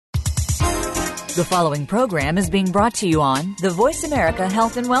The following program is being brought to you on the Voice America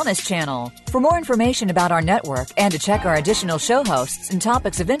Health and Wellness Channel. For more information about our network and to check our additional show hosts and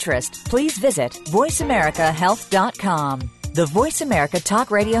topics of interest, please visit voiceamericahealth.com. The Voice America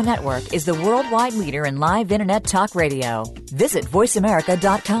Talk Radio Network is the worldwide leader in live Internet talk radio. Visit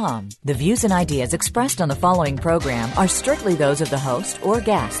voiceamerica.com. The views and ideas expressed on the following program are strictly those of the host or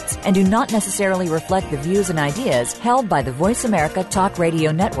guests and do not necessarily reflect the views and ideas held by the Voice America Talk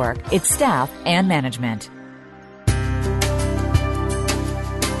Radio Network, its staff, and management.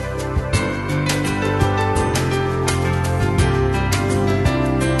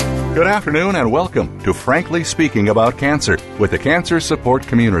 Good afternoon and welcome to Frankly Speaking About Cancer with the Cancer Support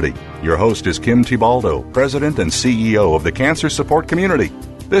Community. Your host is Kim Tibaldo, President and CEO of the Cancer Support Community.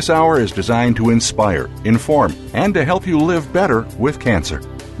 This hour is designed to inspire, inform, and to help you live better with cancer.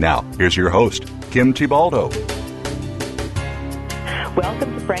 Now, here's your host, Kim Tibaldo.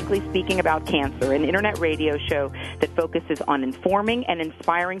 Welcome to Frankly Speaking About Cancer, an internet radio show that focuses on informing and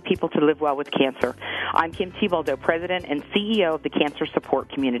inspiring people to live well with cancer. I'm Kim Tibaldo, President and CEO of the Cancer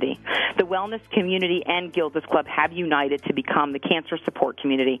Support Community. The Wellness Community and Gilda's Club have united to become the Cancer Support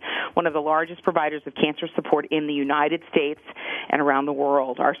Community, one of the largest providers of cancer support in the United States and around the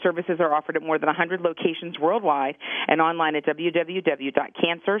world. Our services are offered at more than 100 locations worldwide and online at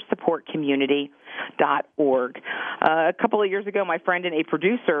www.cancersupportcommunity.org. A couple of years ago, my friend and a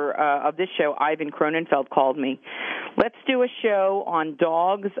producer of this show, Ivan Cronenfeld, called me. Let's do a show on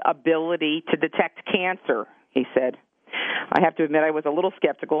dogs' ability to detect cancer, he said. I have to admit I was a little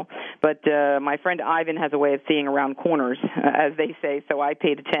skeptical, but my friend Ivan has a way of seeing around corners, as they say, so I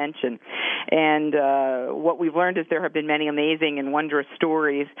paid attention. And what we've learned is there have been many amazing and wondrous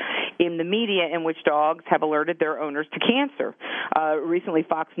stories in the media in which dogs have alerted their owners to cancer. Recently,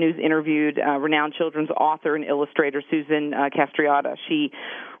 Fox News interviewed renowned children's author and illustrator Susan Castriota. She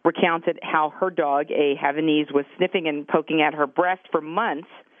recounted how her dog, a Havanese, was sniffing and poking at her breast for months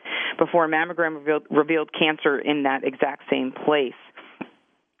before a mammogram revealed cancer in that exact same place.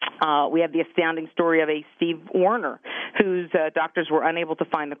 We have the astounding story of a Steve Warner, whose doctors were unable to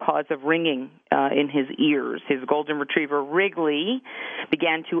find the cause of ringing in his ears. His golden retriever, Wrigley,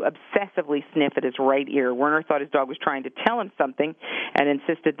 began to obsessively sniff at his right ear. Warner thought his dog was trying to tell him something and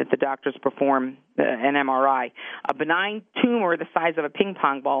insisted that the doctors perform an MRI. A benign tumor the size of a ping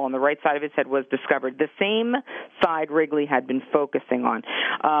pong ball on the right side of his head was discovered, the same side Wrigley had been focusing on.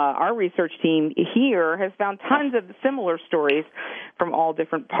 Our research team here has found tons of similar stories from all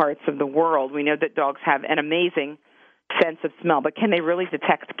different parts of the world. We know that dogs have an amazing sense of smell, but can they really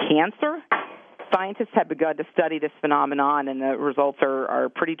detect cancer? Scientists have begun to study this phenomenon, and the results are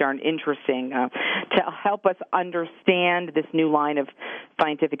pretty darn interesting. To help us understand this new line of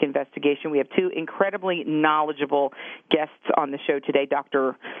scientific investigation, we have two incredibly knowledgeable guests on the show today,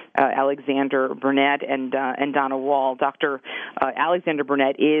 Dr. Alexander Burnett and Donna Wall. Dr. Alexander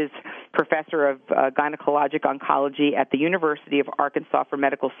Burnett is professor of gynecologic oncology at the University of Arkansas for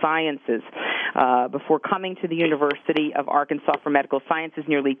Medical Sciences. Before coming to the University of Arkansas for Medical Sciences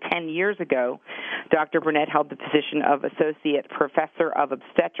nearly 10 years ago, Dr. Burnett held the position of Associate Professor of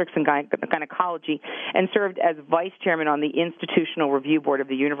Obstetrics and Gynecology and served as Vice Chairman on the Institutional Review Board of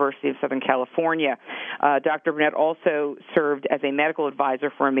the University of Southern California. Dr. Burnett also served as a medical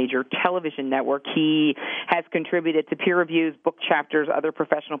advisor for a major television network. He has contributed to peer reviews, book chapters, other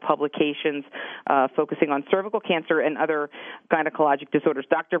professional publications focusing on cervical cancer and other gynecologic disorders.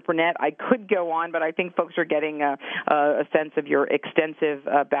 Dr. Burnett, I could go on, but I think folks are getting a sense of your extensive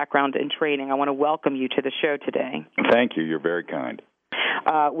background and training. I want to welcome you to the show today. Thank you. You're very kind.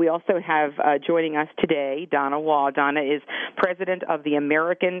 We also have joining us today Donna Wall. Donna is president of the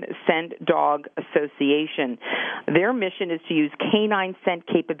American Scent Dog Association. Their mission is to use canine scent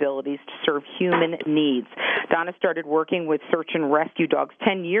capabilities to serve human needs. Donna started working with search and rescue dogs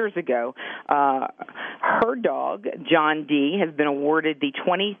 10 years ago. Her dog, John D., has been awarded the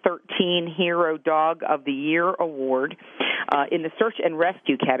 2013 Hero Dog of the Year Award in the search and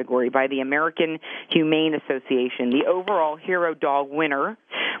rescue category by the American Humane Association. The overall Hero Dog winner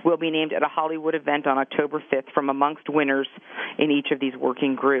will be named at a Hollywood event on October 5th from amongst winners in each of these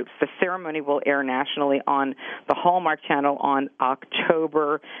working groups. The ceremony will air nationally on the Hallmark Channel on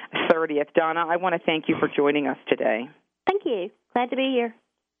October 30th. Donna, I want to thank you for joining us today. Thank you. Glad to be here.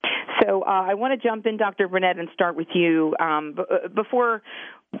 So I want to jump in, Dr. Burnett, and start with you. Before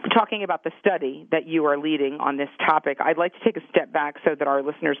talking about the study that you are leading on this topic, I'd like to take a step back so that our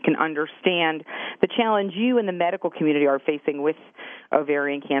listeners can understand the challenge you and the medical community are facing with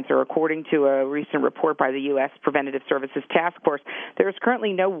ovarian cancer. According to a recent report by the U.S. Preventative Services Task Force, there is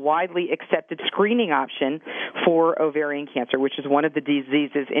currently no widely accepted screening option for ovarian cancer, which is one of the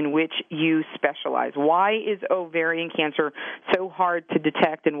diseases in which you specialize. Why is ovarian cancer so hard to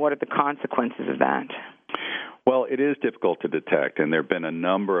detect, and what are the consequences of that? Well, it is difficult to detect, and there have been a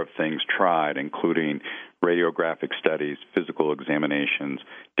number of things tried, including radiographic studies, physical examinations,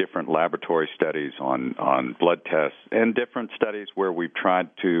 different laboratory studies on blood tests, and different studies where we've tried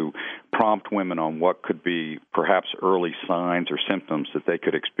to prompt women on what could be perhaps early signs or symptoms that they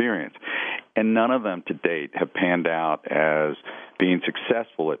could experience. And none of them to date have panned out as being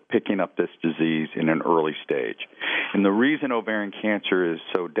successful at picking up this disease in an early stage. And the reason ovarian cancer is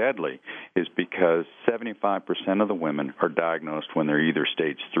so deadly is because 75% of the women are diagnosed when they're either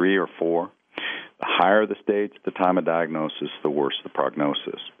stage 3 or 4. The higher the stage at the time of diagnosis, the worse the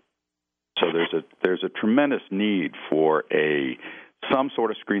prognosis. So there's a tremendous need for some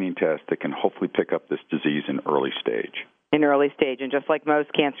sort of screening test that can hopefully pick up this disease in early stage. In early stage, and just like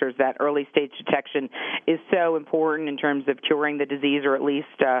most cancers, that early stage detection is so important in terms of curing the disease, or at least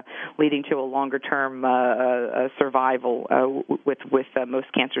leading to a longer term survival with most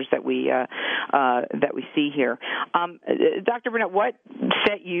cancers that we see here. Dr. Burnett, what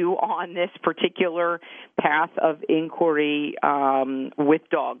set you on this particular path of inquiry with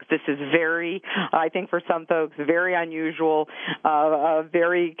dogs? This is very, I think, for some folks, very unusual,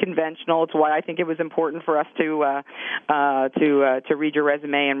 very conventional. It's why I think it was important for us to read your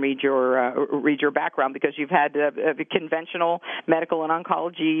resume and read your background, because you've had conventional medical and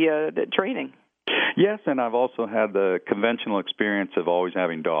oncology training. Yes, and I've also had the conventional experience of always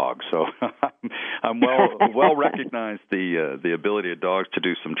having dogs, so I'm well recognized the ability of dogs to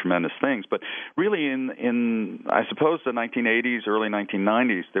do some tremendous things. But really, in I suppose the 1980s, early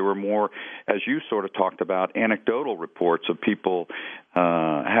 1990s, there were more, as you sort of talked about, anecdotal reports of people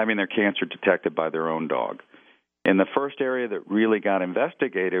having their cancer detected by their own dog. And the first area that really got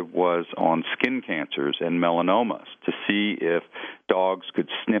investigated was on skin cancers and melanomas, to see if dogs could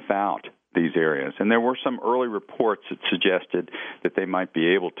sniff out these areas. And there were some early reports that suggested that they might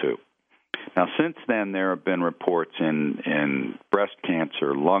be able to. Now, since then, there have been reports in breast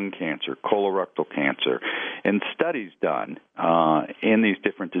cancer, lung cancer, colorectal cancer, and studies done in these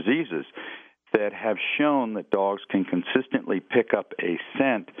different diseases that have shown that dogs can consistently pick up a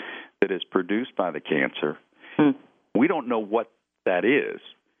scent that is produced by the cancer. We don't know what that is,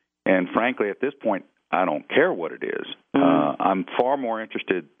 and frankly, at this point, I don't care what it is. I'm far more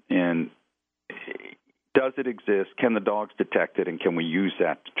interested in, does it exist, can the dogs detect it, and can we use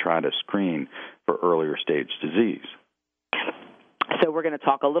that to try to screen for earlier stage disease? So we're going to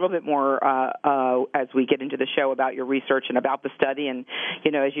talk a little bit more as we get into the show about your research and about the study, and,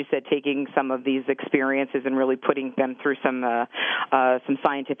 you know, as you said, taking some of these experiences and really putting them through some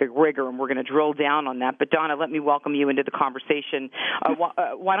scientific rigor, and we're going to drill down on that. But, Donna, let me welcome you into the conversation.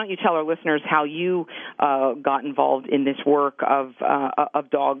 Why don't you tell our listeners how you got involved in this work of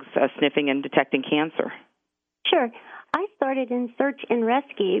dogs sniffing and detecting cancer? Sure. I started in search and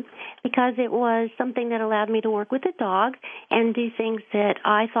rescue because it was something that allowed me to work with a dog and do things that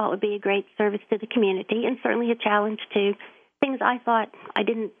I thought would be a great service to the community, and certainly a challenge to things I thought I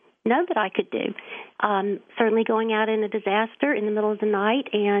didn't know that I could do. Certainly going out in a disaster in the middle of the night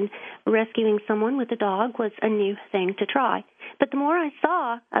and rescuing someone with a dog was a new thing to try. But the more I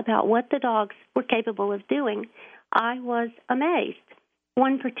saw about what the dogs were capable of doing, I was amazed.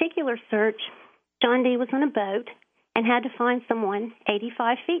 One particular search, John D. was on a boat and had to find someone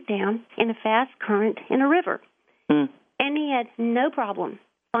 85 feet down in a fast current in a river. And he had no problem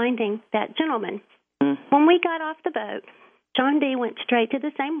finding that gentleman. When we got off the boat, John D. went straight to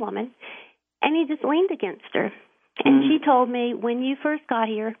the same woman, and he just leaned against her. And she told me, when you first got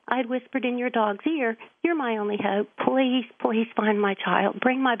here, I'd whispered in your dog's ear, "You're my only hope. Please, please find my child.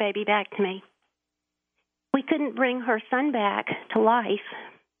 Bring my baby back to me." We couldn't bring her son back to life.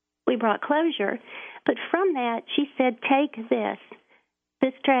 We brought closure. But from that, she said, take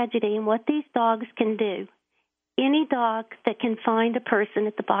this tragedy and what these dogs can do. Any dog that can find a person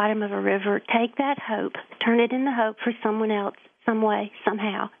at the bottom of a river, take that hope, turn it into hope for someone else, some way,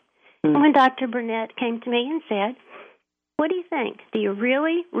 somehow. And when Dr. Burnett came to me and said, what do you think? Do you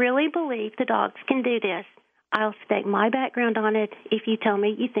really, really believe the dogs can do this? I'll stake my background on it if you tell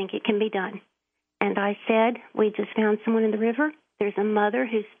me you think it can be done. And I said, we just found someone in the river. There's a mother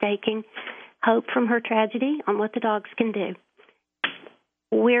who's staking hope from her tragedy on what the dogs can do.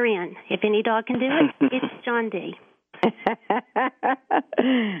 We're in. If any dog can do it, it's John D.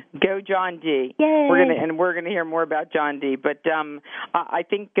 Go John D. Yay. We're gonna hear more about John D. But I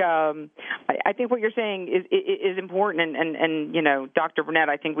think what you're saying is important, and Dr. Burnett,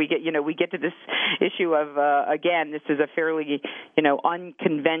 I think we get to this issue of again, this is a fairly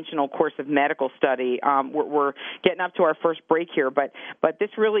unconventional course of medical study. We're getting up to our first break here, but this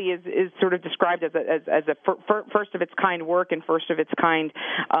really is sort of described as a first of its kind work and first of its kind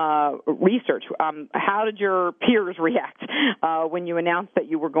research. How did your peers react when you announced that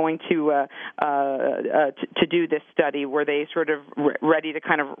you were going to do this study? Were they sort of ready to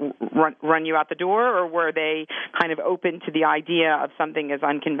kind of run you out the door, or were they kind of open to the idea of something as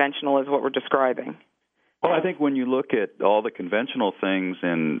unconventional as what we're describing? Well, I think when you look at all the conventional things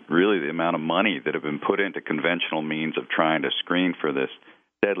and really the amount of money that have been put into conventional means of trying to screen for this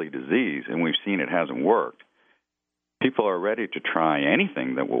deadly disease, and we've seen it hasn't worked, people are ready to try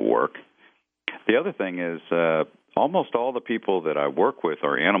anything that will work. The other thing is almost all the people that I work with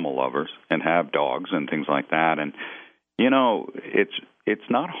are animal lovers and have dogs and things like that. And,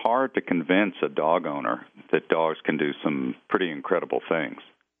 it's not hard to convince a dog owner that dogs can do some pretty incredible things.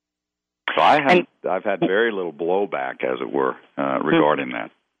 So I've had very little blowback, as it were, regarding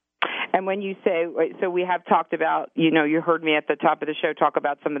that. And when you say, so we have talked about, you heard me at the top of the show talk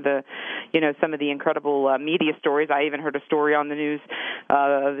about some of the incredible media stories. I even heard a story on the news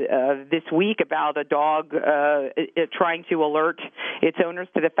this week about a dog trying to alert its owners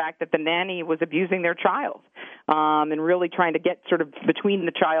to the fact that the nanny was abusing their child, and really trying to get sort of between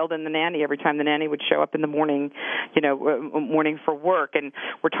the child and the nanny every time the nanny would show up in the morning, morning for work. And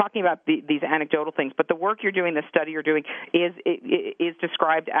we're talking about these anecdotal things, but the work you're doing, the study you're doing, is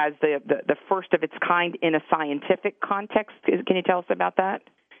described as the first of its kind in a scientific context. Can you tell us about that?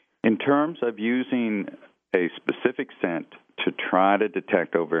 In terms of using a specific scent to try to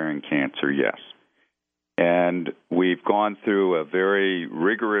detect ovarian cancer, yes. And we've gone through a very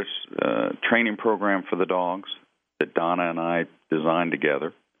rigorous training program for the dogs that Donna and I designed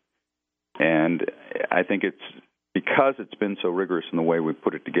together. And I think it's because it's been so rigorous in the way we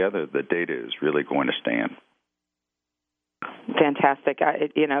put it together, the data is really going to stand. Fantastic.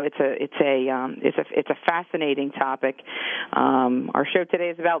 It's a fascinating topic. Our show today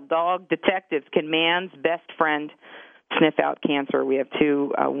is about dog detectives. Can man's best friend sniff out cancer? We have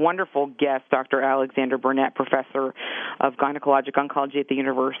two wonderful guests, Dr. Alexander Burnett, professor of gynecologic oncology at the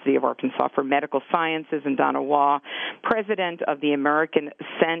University of Arkansas for Medical Sciences, and Donna Waugh, president of the American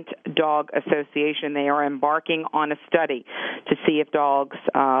Scent Dog Association. They are embarking on a study to see if dogs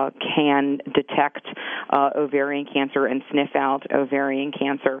can detect ovarian cancer and sniff out ovarian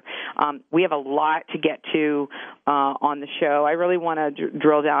cancer. We have a lot to get to on the show. I really want to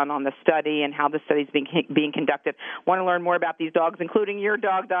drill down on the study and how the study is being conducted. Want to learn more about these dogs, including your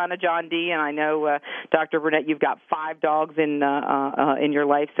dog, Donna, John D. And I know, Dr. Burnett, you've got 5 dogs in your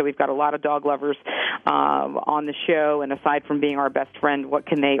life, so we've got a lot of dog lovers on the show. And aside from being our best friend, what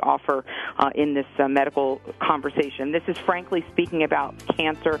can they offer in this medical conversation? This is Frankly Speaking About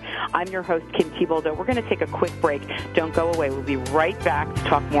Cancer. I'm your host, Kim Thiboldeaux. We're going to take a quick break. Don't go away. We'll be right back to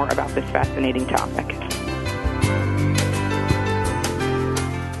talk more about this fascinating topic.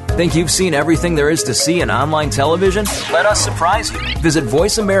 Think you've seen everything there is to see in online television? Let us surprise you. Visit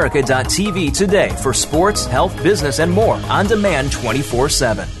voiceamerica.tv today for sports, health, business, and more on demand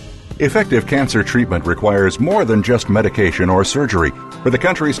 24/7. Effective cancer treatment requires more than just medication or surgery. For the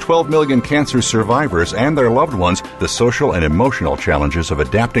country's 12 million cancer survivors and their loved ones, the social and emotional challenges of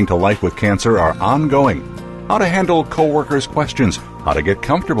adapting to life with cancer are ongoing. How to handle coworkers' questions, how to get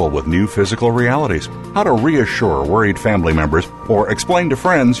comfortable with new physical realities, how to reassure worried family members, or explain to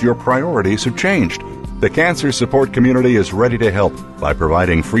friends your priorities have changed. The cancer support community is ready to help by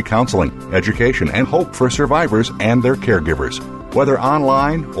providing free counseling, education, and hope for survivors and their caregivers. Whether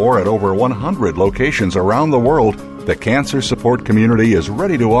online or at over 100 locations around the world, the cancer support community is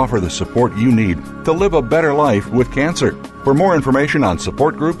ready to offer the support you need to live a better life with cancer. For more information on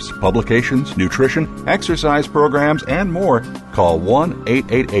support groups, publications, nutrition, exercise programs, and more, call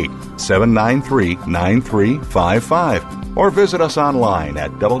 1-888-793-9355 or visit us online at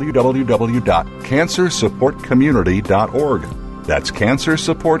www.cancersupportcommunity.org. That's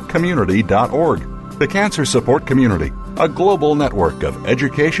cancersupportcommunity.org. The Cancer Support Community, a global network of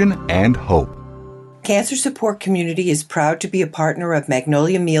education and hope. Cancer Support Community is proud to be a partner of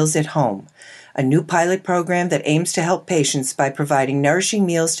Magnolia Meals at Home, a new pilot program that aims to help patients by providing nourishing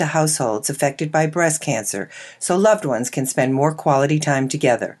meals to households affected by breast cancer so loved ones can spend more quality time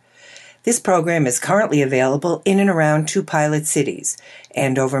together. This program is currently available in and around 2 pilot cities,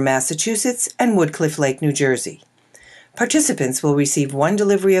 Andover, Massachusetts, and Woodcliff Lake, New Jersey. Participants will receive one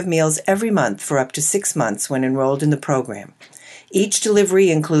delivery of meals every month for up to 6 months when enrolled in the program. Each delivery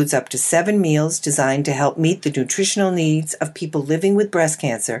includes up to 7 meals designed to help meet the nutritional needs of people living with breast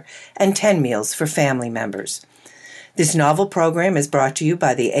cancer and 10 meals for family members. This novel program is brought to you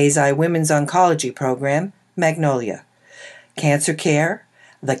by the AZI Women's Oncology Program, Magnolia, Cancer Care,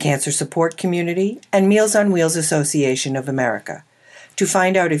 the Cancer Support Community, and Meals on Wheels Association of America. To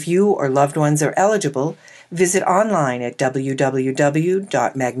find out if you or loved ones are eligible, visit online at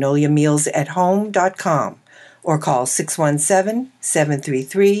www.magnoliamealsathome.com or call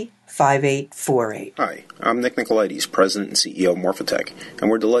 617-733-5848. Hi, I'm Nick Nicolaides, President and CEO of Morphotek, and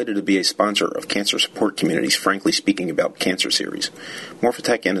we're delighted to be a sponsor of Cancer Support Community's Frankly Speaking About Cancer series.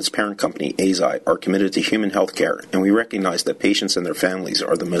 Morphotek and its parent company, AZI, are committed to human health care, and we recognize that patients and their families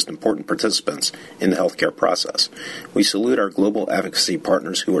are the most important participants in the healthcare process. We salute our global advocacy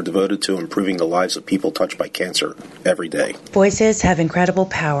partners who are devoted to improving the lives of people touched by cancer every day. Voices have incredible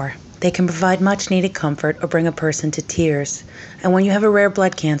power. They can provide much-needed comfort or bring a person to tears. And when you have a rare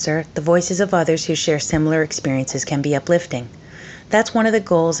blood cancer, the voices of others who share similar experiences can be uplifting. That's one of the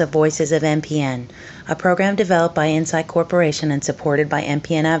goals of Voices of MPN, a program developed by Insight Corporation and supported by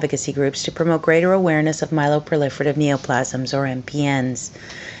MPN advocacy groups to promote greater awareness of myeloproliferative neoplasms, or MPNs.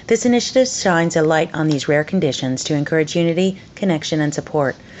 This initiative shines a light on these rare conditions to encourage unity, connection, and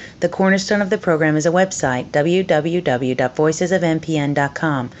support. The cornerstone of the program is a website,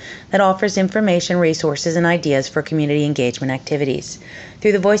 www.voicesofmpn.com, that offers information, resources, and ideas for community engagement activities.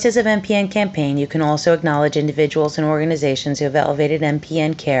 Through the Voices of MPN campaign, you can also acknowledge individuals and organizations who have elevated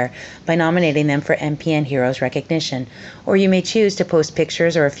MPN care by nominating them for MPN Heroes recognition, or you may choose to post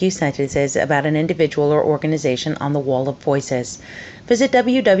pictures or a few sentences about an individual or organization on the Wall of Voices. Visit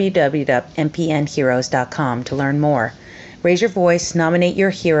www.mpnheroes.com to learn more. Raise your voice, nominate your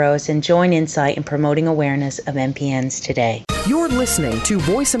heroes, and join Insight in promoting awareness of MPNs today. You're listening to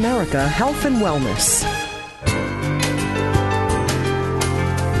Voice America Health and Wellness.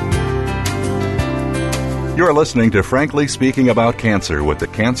 You're listening to Frankly Speaking About Cancer with the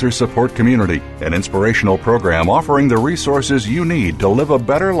Cancer Support Community, an inspirational program offering the resources you need to live a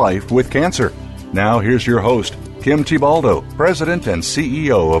better life with cancer. Now here's your host, Kim Thiboldeaux, President and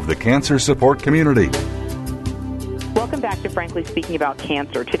CEO of the Cancer Support Community. Welcome back to Frankly Speaking About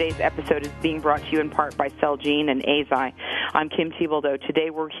Cancer. Today's episode is being brought to you in part by Celgene and AZI. I'm Kim Thiboldeaux. Today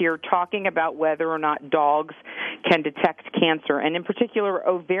we're here talking about whether or not dogs can detect cancer, and in particular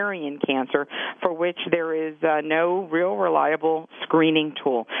ovarian cancer, for which there is no real reliable screening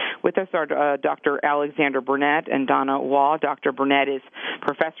tool. With us are Dr. Alexander Burnett and Donna Waugh. Dr. Burnett is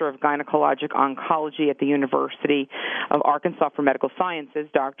Professor of Gynecologic Oncology at the University of Arkansas for Medical Sciences.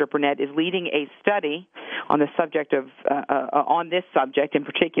 Dr. Burnett is leading a study on the subject of on this subject in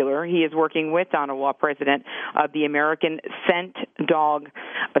particular. He is working with Donna Waugh, president of the American Scent Dog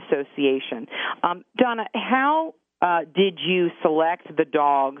Association. Donna, how did you select the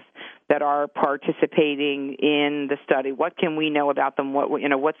dogs that are participating in the study? What can we know about them?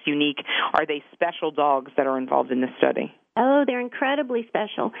 What's unique? Are they special dogs that are involved in this study? Oh, they're incredibly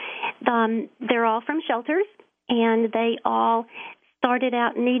special. They're all from shelters, and they all started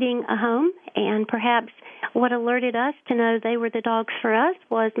out needing a home, and perhaps what alerted us to know they were the dogs for us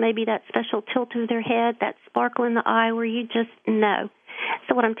was maybe that special tilt of their head, that sparkle in the eye where you just know.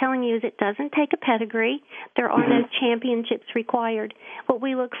 So what I'm telling you is it doesn't take a pedigree. There are no championships required. What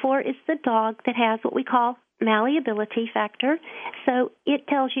we look for is the dog that has what we call malleability factor. So it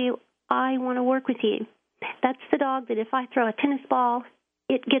tells you, I want to work with you. That's the dog that if I throw a tennis ball,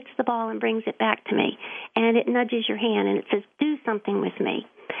 it gets the ball and brings it back to me. And it nudges your hand and it says, do something with me.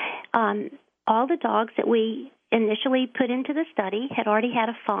 All the dogs that we initially put into the study had already had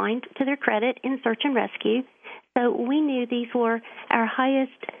a find to their credit in search and rescue. So we knew these were our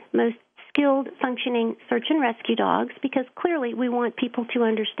highest, most skilled functioning search and rescue dogs because clearly we want people to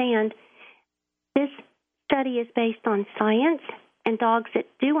understand this study is based on science and dogs that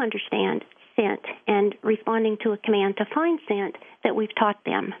do understand scent and responding to a command to find scent that we've taught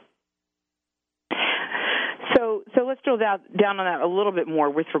them. So let's drill down on that a little bit more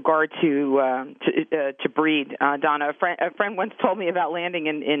with regard to breed. Donna, a friend once told me about landing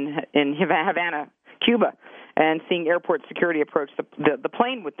in Havana, Cuba, and seeing airport security approach the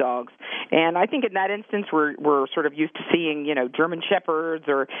plane with dogs. And I think in that instance we're sort of used to seeing, German Shepherds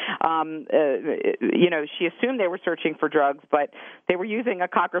or, she assumed they were searching for drugs, but they were using a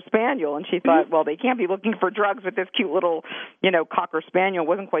Cocker Spaniel. And she thought, well, they can't be looking for drugs with this cute little, Cocker Spaniel. It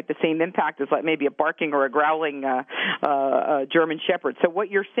wasn't quite the same impact as like maybe a barking or a growling German Shepherd. So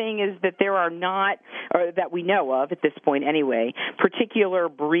what you're saying is that there are not, or that we know of at this point anyway, particular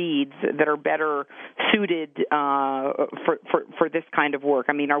breeds that are better suited for this kind of work?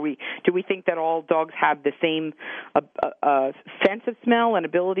 I mean, do we think that all dogs have the same sense of smell and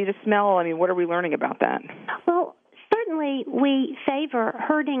ability to smell? I mean, what are we learning about that? Well, certainly we favor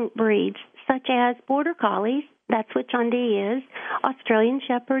herding breeds such as Border Collies. That's what John D. is, Australian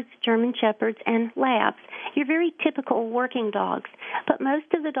Shepherds, German Shepherds, and Labs. You're very typical working dogs, but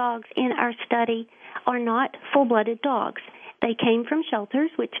most of the dogs in our study are not full-blooded dogs. They came from shelters,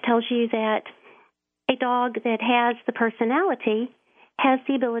 which tells you that a dog that has the personality has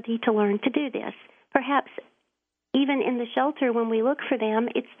the ability to learn to do this. Perhaps even in the shelter when we look for them,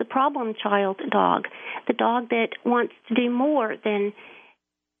 it's the problem child dog, the dog that wants to do more than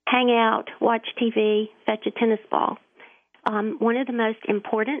hang out, watch TV, fetch a tennis ball. One of the most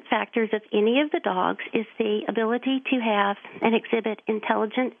important factors of any of the dogs is the ability to have and exhibit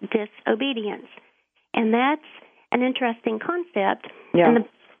intelligent disobedience. And that's an interesting concept. Yeah. And the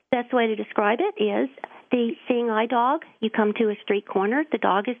best way to describe it is the seeing eye dog. You come to a street corner, the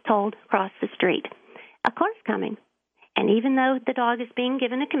dog is told, cross the street. A car's coming. And even though the dog is being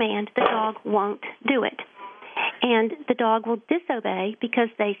given a command, the dog won't do it. And the dog will disobey because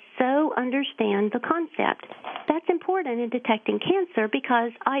they so understand the concept. That's important in detecting cancer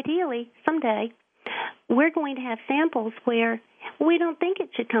because ideally, someday, we're going to have samples where we don't think it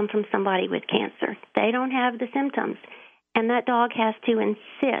should come from somebody with cancer. They don't have the symptoms. And that dog has to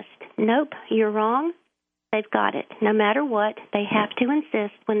insist, nope, you're wrong, they've got it. No matter what, they have to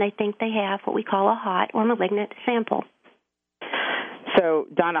insist when they think they have what we call a hot or malignant sample. So,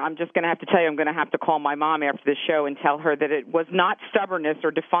 Donna, I'm just going to have to tell you, I'm going to have to call my mom after the show and tell her that it was not stubbornness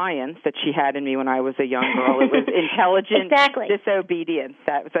or defiance that she had in me when I was a young girl. It was intelligent disobedience.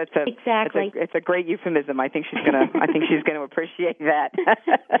 Exactly. It's a great euphemism. I think she's going to appreciate that.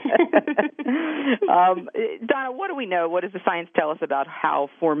 Donna, what do we know? What does the science tell us about how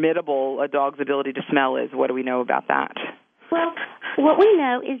formidable a dog's ability to smell is? What do we know about that? Well, what we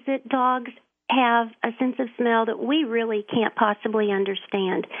know is that dogs have a sense of smell that we really can't possibly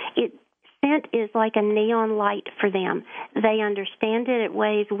understand. Scent is like a neon light for them. They understand it in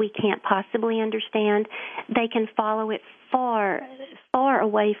ways we can't possibly understand. They can follow it far, far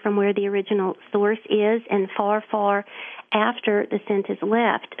away from where the original source is and far, far after the scent is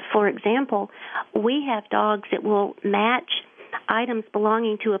left. For example, we have dogs that will match items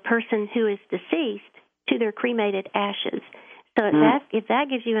belonging to a person who is deceased to their cremated ashes. So if that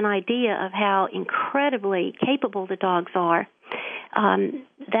gives you an idea of how incredibly capable the dogs are,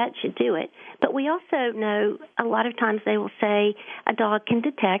 that should do it. But we also know a lot of times they will say a dog can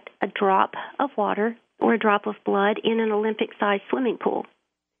detect a drop of water or a drop of blood in an Olympic-sized swimming pool.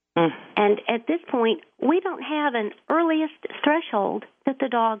 And at this point, we don't have an earliest threshold that the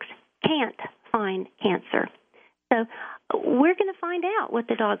dogs can't find cancer. So we're going to find out what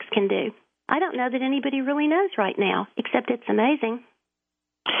the dogs can do. I don't know that anybody really knows right now, except it's amazing.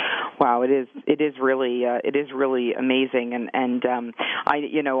 Wow, it is really amazing, and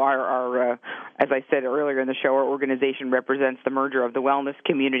our as I said earlier in the show, our organization represents the merger of the wellness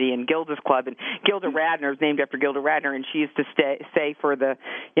community and Gilda's Club, and Gilda Radner is named after Gilda Radner, and she used to say for the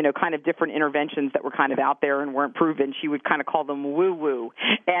kind of different interventions that were kind of out there and weren't proven, she would kind of call them woo woo,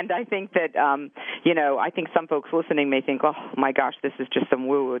 and I think that I think some folks listening may think, oh my gosh, this is just some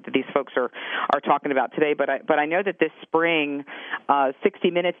woo woo that these folks are talking about today, but I know that this spring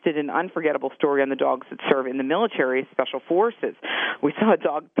 60 Minutes did an unforgettable story on the dogs that serve in the military special forces. We saw a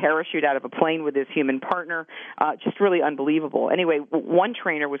dog parachute out of a plane with his human partner, just really unbelievable. Anyway, one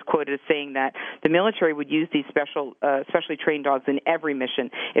trainer was quoted as saying that the military would use these specially trained dogs in every mission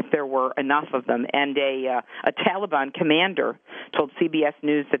if there were enough of them. And a Taliban commander told CBS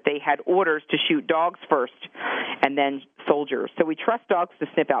News that they had orders to shoot dogs first and then soldiers. So we trust dogs to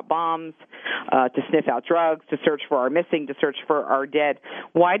sniff out bombs, to sniff out drugs, to search for our missing, to search for our dead.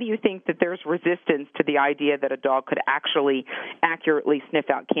 Why do you think that there's resistance to the idea that a dog could actually accurately sniff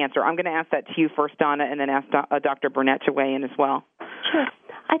out cancer? I'm going to ask that to you first, Donna, and then ask Dr. Burnett to weigh in as well. Sure.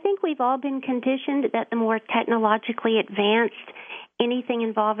 I think we've all been conditioned that the more technologically advanced anything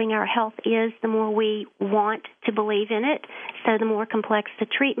involving our health is, the more we want to believe in it. So the more complex the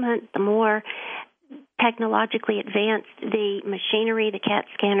treatment, the more technologically advanced the machinery, the CAT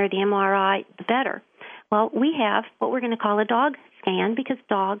scanner, the MRI, the better. Well, we have what we're going to call a dog scan because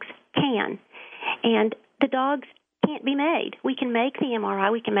dogs can. And the dogs can't be made. We can make the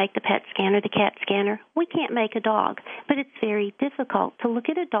MRI, we can make the PET scanner, the CAT scanner. We can't make a dog. But it's very difficult to look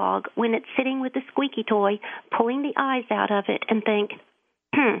at a dog when it's sitting with the squeaky toy, pulling the eyes out of it, and think,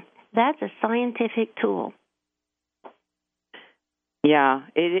 that's a scientific tool. Yeah,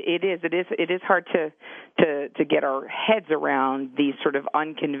 it is. It is hard to get our heads around these sort of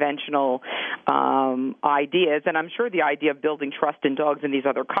unconventional ideas, and I'm sure the idea of building trust in dogs in these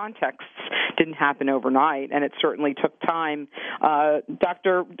other contexts didn't happen overnight, and it certainly took time.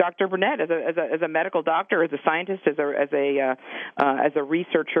 Dr. Burnett, as a medical doctor, as a scientist, as a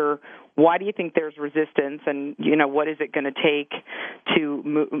researcher, why do you think there's resistance, and what is it going to take to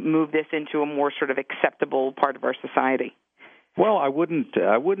move this into a more sort of acceptable part of our society? Well, I wouldn't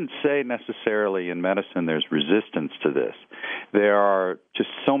say necessarily in medicine there's resistance to this. There are just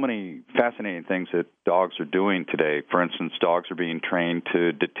so many fascinating things that dogs are doing today. For instance, dogs are being trained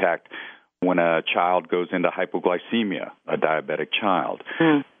to detect when a child goes into hypoglycemia, a diabetic child.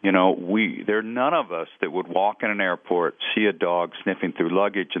 There are none of us that would walk in an airport, see a dog sniffing through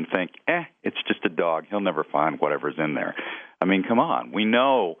luggage and think, it's just a dog. He'll never find whatever's in there. I mean, come on. We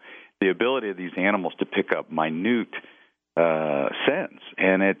know the ability of these animals to pick up minute sense,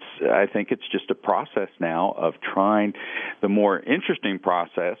 and I think it's just a process now of trying. The more interesting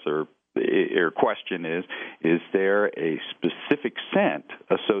process or question is there a specific scent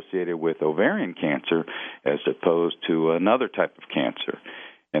associated with ovarian cancer as opposed to another type of cancer?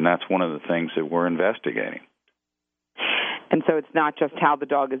 And that's one of the things that we're investigating. And so it's not just how the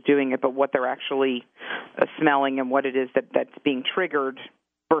dog is doing it, but what they're actually smelling and what it is that's being triggered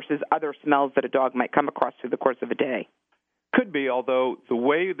versus other smells that a dog might come across through the course of a day. Could be, although the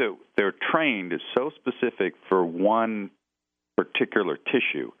way that they're trained is so specific for one particular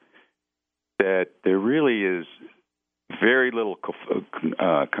tissue that there really is very little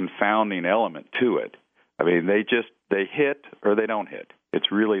confounding element to it. I mean, they hit or they don't hit. It's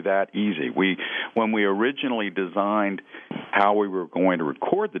really that easy. When we originally designed how we were going to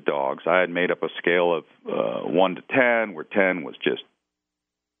record the dogs, I had made up a scale of 1 to 10, where 10 was just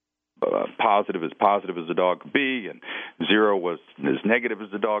positive as a dog could be, and 0 was as negative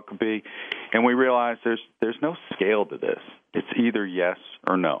as a dog could be. And we realized there's no scale to this. It's either yes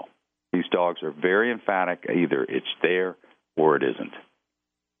or no. These dogs are very emphatic. Either it's there or it isn't.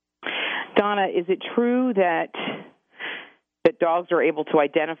 Donna, is it true that dogs are able to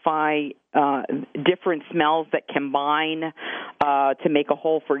identify different smells that combine to make a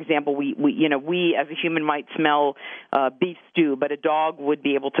whole? For example, we as a human might smell beef stew, but a dog would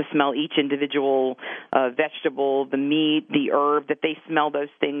be able to smell each individual vegetable, the meat, the herb, that they smell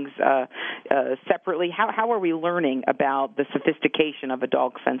those things separately. How are we learning about the sophistication of a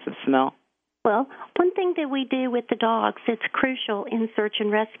dog's sense of smell? Well, one thing that we do with the dogs that's crucial in search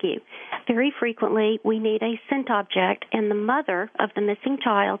and rescue, very frequently we need a scent object, and the mother of the missing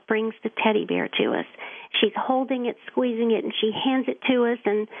child brings the teddy bear to us. She's holding it, squeezing it, and she hands it to us,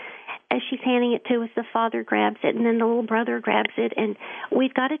 and as she's handing it to us, the father grabs it, and then the little brother grabs it, and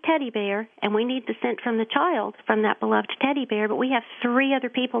we've got a teddy bear, and we need the scent from the child, from that beloved teddy bear, but we have 3 other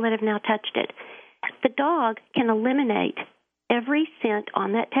people that have now touched it. The dog can eliminate every scent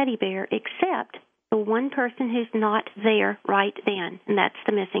on that teddy bear except the one person who's not there right then, and that's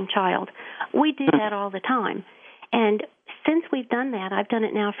the missing child. We do that all the time. And since we've done that, I've done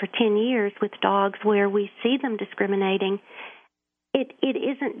it now for 10 years with dogs where we see them discriminating, it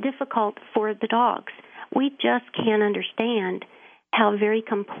isn't difficult for the dogs. We just can't understand how very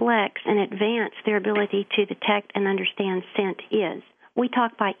complex and advanced their ability to detect and understand scent is. We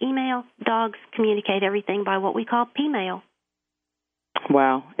talk by email. Dogs communicate everything by what we call P-mail.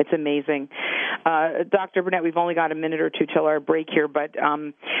 Wow, it's amazing. Dr. Burnett, we've only got a minute or two till our break here, but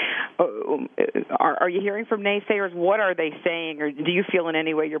are you hearing from naysayers? What are they saying, or do you feel in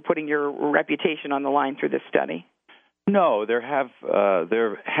any way you're putting your reputation on the line through this study? No, there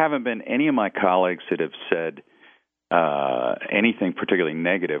haven't been any of my colleagues that have said anything particularly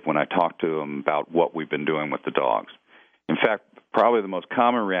negative when I talk to them about what we've been doing with the dogs. In fact, probably the most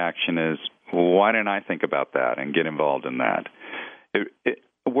common reaction is, well, why didn't I think about that and get involved in that?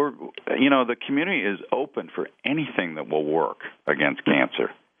 The community is open for anything that will work against cancer,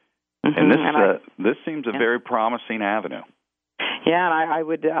 and this seems a very promising avenue. Yeah, and I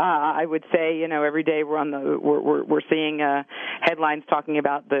would say, every day we're seeing headlines talking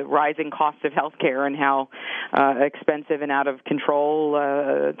about the rising cost of healthcare and how expensive and out of control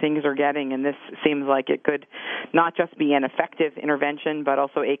things are getting, and this seems like it could not just be an effective intervention, but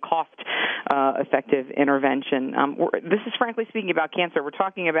also a cost-effective intervention. This is Frankly Speaking About Cancer. We're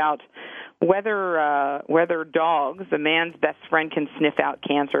talking about whether dogs, the man's best friend, can sniff out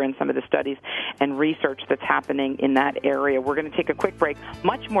cancer in some of the studies and research that's happening in that area. We're going to take a quick break.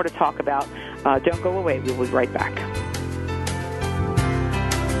 Much more to talk about. Don't go away. We will be right back.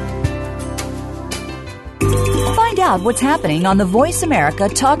 Find out what's happening on the Voice America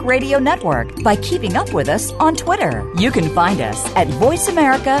Talk Radio Network by keeping up with us on Twitter. You can find us at Voice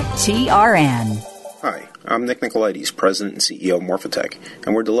America TRN. Hi, I'm Nick Nicolaides, President and CEO of Morphotek,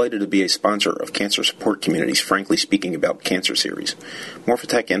 and we're delighted to be a sponsor of Cancer Support Community's Frankly Speaking About Cancer series.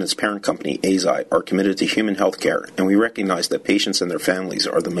 Morphotek and its parent company, Eisai, are committed to human health care, and we recognize that patients and their families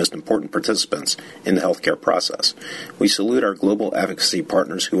are the most important participants in the healthcare process. We salute our global advocacy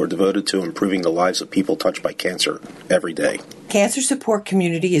partners who are devoted to improving the lives of people touched by cancer every day. Cancer Support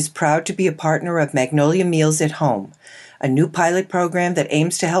Community is proud to be a partner of Magnolia Meals at Home, a new pilot program that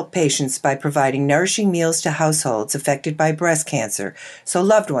aims to help patients by providing nourishing meals to households affected by breast cancer so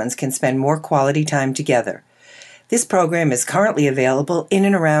loved ones can spend more quality time together. This program is currently available in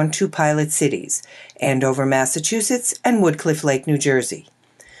and around 2 pilot cities, Andover, Massachusetts, and Woodcliff Lake, New Jersey.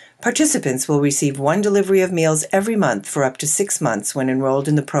 Participants will receive 1 delivery of meals every month for up to 6 months when enrolled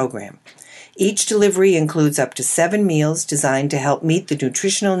in the program. Each delivery includes up to 7 meals designed to help meet the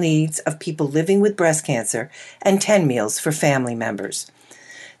nutritional needs of people living with breast cancer and 10 meals for family members.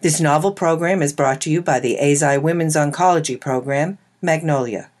 This novel program is brought to you by the Eisai Women's Oncology Program,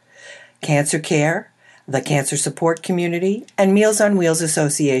 Magnolia, Cancer Care, the Cancer Support Community, and Meals on Wheels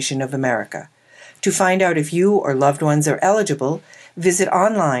Association of America. To find out if you or loved ones are eligible, visit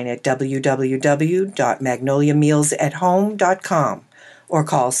online at www.magnoliamealsathome.com. or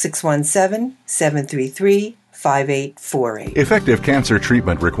call 617-733-5848. Effective cancer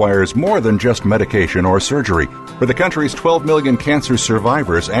treatment requires more than just medication or surgery. For the country's 12 million cancer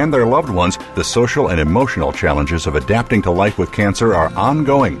survivors and their loved ones, the social and emotional challenges of adapting to life with cancer are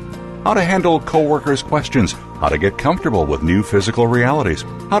ongoing. How to handle coworkers' questions, how to get comfortable with new physical realities,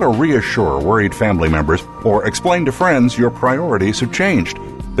 how to reassure worried family members, or explain to friends your priorities have changed.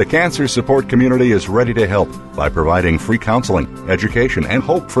 The Cancer Support Community is ready to help by providing free counseling, education, and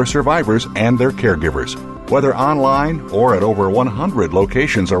hope for survivors and their caregivers. Whether online or at over 100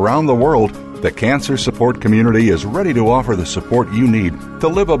 locations around the world, the Cancer Support Community is ready to offer the support you need to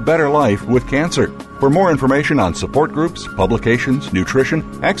live a better life with cancer. For more information on support groups, publications,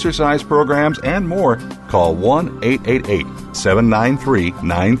 nutrition, exercise programs, and more, call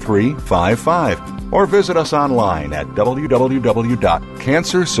 1-888-793-9355 or visit us online at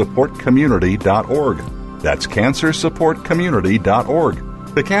www.cancersupportcommunity.org. That's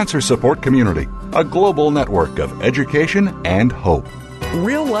cancersupportcommunity.org. The Cancer Support Community, a global network of education and hope.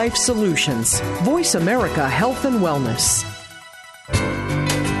 Real life solutions. Voice America Health and Wellness.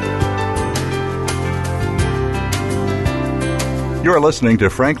 You're listening to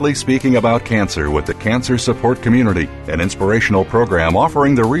Frankly Speaking About Cancer with the Cancer Support Community, an inspirational program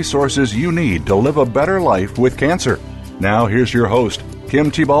offering the resources you need to live a better life with cancer. Now here's your host,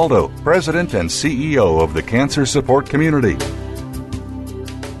 Kim Thiboldeaux, President and CEO of the Cancer Support Community.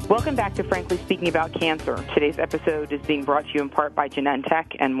 Welcome back to Frankly Speaking About Cancer. Today's episode is being brought to you in part by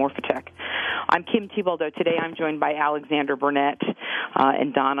Genentech and Morphotek. I'm Kim Thiboldeaux. Today I'm joined by Alexander Burnett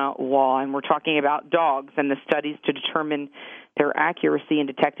and Donna Waugh, and we're talking about dogs and the studies to determine their accuracy in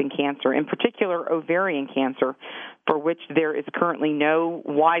detecting cancer, in particular ovarian cancer, for which there is currently no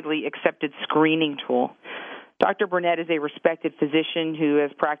widely accepted screening tool. Dr. Burnett is a respected physician who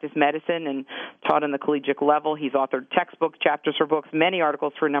has practiced medicine and taught on the collegiate level. He's authored textbooks, chapters for books, many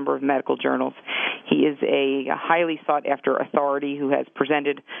articles for a number of medical journals. He is a highly sought-after authority who has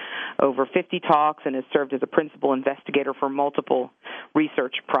presented over 50 talks and has served as a principal investigator for multiple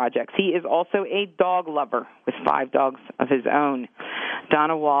research projects. He is also a dog lover with 5 dogs of his own.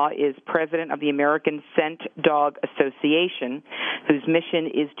 Donna Waugh is president of the American Scent Dog Association, whose mission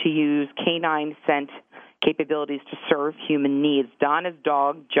is to use canine scent capabilities to serve human needs. Donna's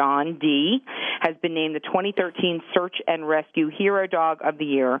dog, John D., has been named the 2013 Search and Rescue Hero Dog of the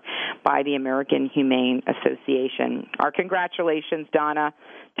Year by the American Humane Association. Our congratulations, Donna,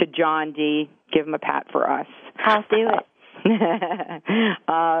 to John D. Give him a pat for us. I'll do it.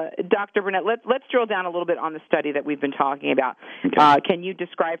 Dr. Burnett, let's drill down a little bit on the study that we've been talking about. Okay. Can you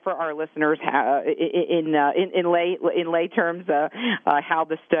describe for our listeners how, in lay terms how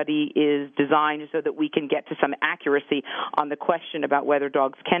the study is designed so that we can get to some accuracy on the question about whether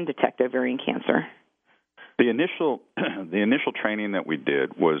dogs can detect ovarian cancer? The initial training that we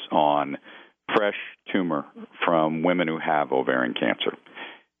did was on fresh tumor from women who have ovarian cancer,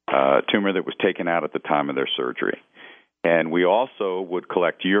 tumor that was taken out at the time of their surgery. And we also would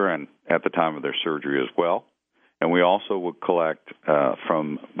collect urine at the time of their surgery as well. And we also would collect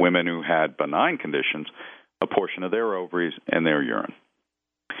from women who had benign conditions a portion of their ovaries and their urine.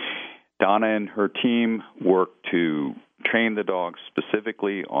 Donna and her team worked to train the dogs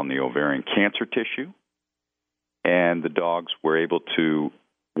specifically on the ovarian cancer tissue. And the dogs were able to,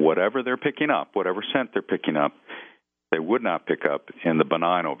 whatever they're picking up, whatever scent they're picking up, they would not pick up in the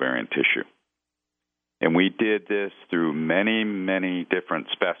benign ovarian tissue. And we did this through many, many different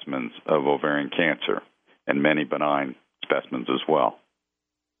specimens of ovarian cancer and many benign specimens as well.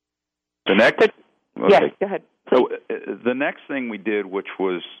 The next, yes, go ahead. So the next thing we did, which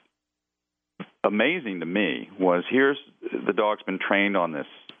was amazing to me, was here's the dog's been trained on this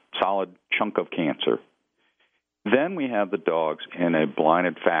solid chunk of cancer. Then we have the dogs in a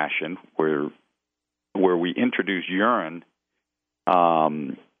blinded fashion where we introduce urine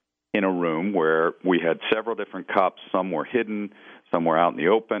in a room where we had several different cups. Some were hidden, some were out in the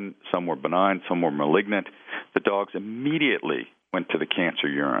open, some were benign, some were malignant. The dogs immediately went to the cancer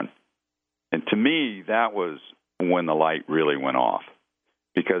urine. And to me, that was when the light really went off.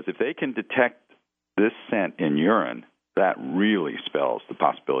 Because if they can detect this scent in urine, that really spells the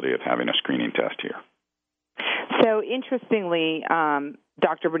possibility of having a screening test here. So interestingly,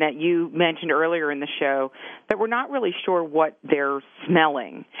 Dr. Burnett, you mentioned earlier in the show that we're not really sure what they're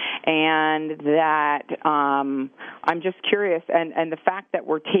smelling, and that I'm just curious, and the fact that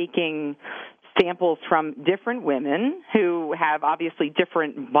we're taking samples from different women who have obviously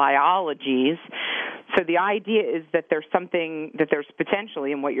different biologies. So the idea is that there's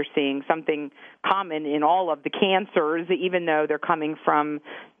potentially, in what you're seeing, something common in all of the cancers, even though they're coming from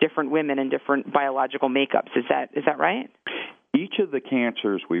different women and different biological makeups. Is that right? Each of the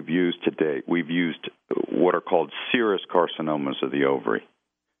cancers we've used to date, we've used what are called serous carcinomas of the ovary,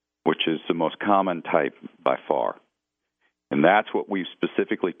 which is the most common type by far. And that's what we've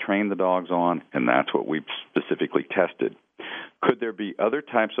specifically trained the dogs on, and that's what we've specifically tested. Could there be other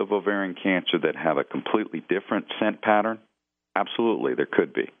types of ovarian cancer that have a completely different scent pattern? Absolutely, there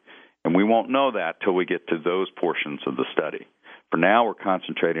could be. And we won't know that till we get to those portions of the study. For now, we're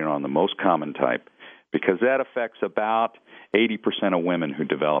concentrating on the most common type because that affects about 80% of women who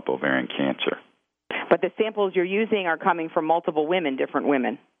develop ovarian cancer. But the samples you're using are coming from multiple women, different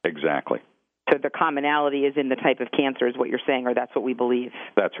women. Exactly. So the commonality is in the type of cancer is what you're saying, or that's what we believe.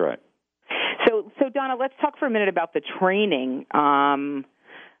 That's right. So Donna, let's talk for a minute about the training.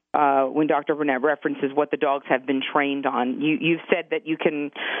 When Dr. Burnett references what the dogs have been trained on, you've said that you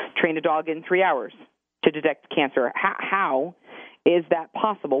can train a dog in 3 hours to detect cancer. How is that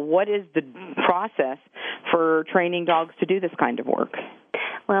possible? What is the process for training dogs to do this kind of work?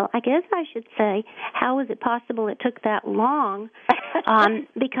 Well, I guess I should say, how is it possible it took that long?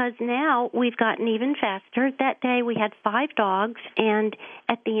 Because now we've gotten even faster. That day we had 5 dogs, and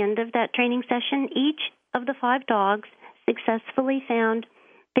at the end of that training session, each of the 5 dogs successfully found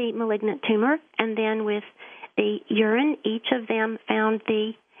the malignant tumor, and then with the urine, each of them found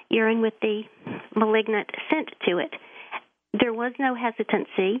the urine with the malignant scent to it. There was no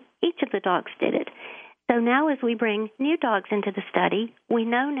hesitancy. Each of the dogs did it. So now as we bring new dogs into the study, we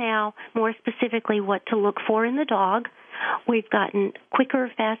know now more specifically what to look for in the dog. We've gotten quicker,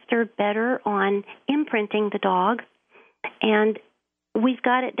 faster, better on imprinting the dog. And we've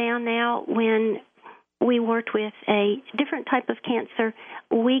got it down now. When we worked with a different type of cancer,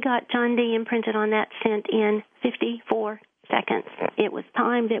 we got John D. imprinted on that scent in 54 seconds. It was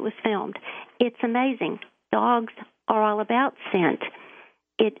timed. It was filmed. It's amazing. Dogs are all about scent.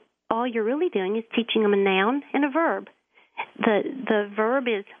 All you're really doing is teaching them a noun and a verb. The verb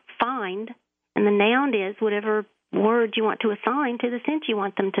is find, and the noun is whatever word you want to assign to the scent you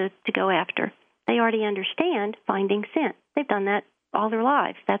want them to go after. They already understand finding scent. They've done that all their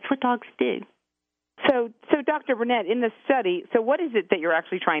lives. That's what dogs do. So Dr. Burnett, in the study, so what is it that you're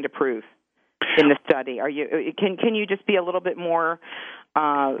actually trying to prove in the study? Can you just be a little bit more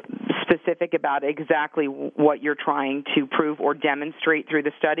specific about exactly what you're trying to prove or demonstrate through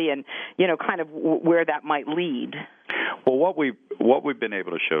the study, and kind of where that might lead? Well, what we've been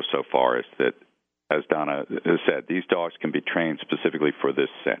able to show so far is that, as Donna has said, these dogs can be trained specifically for this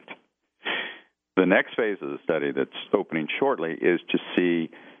scent. The next phase of the study that's opening shortly is to see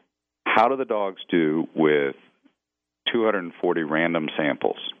how do the dogs do with 240 random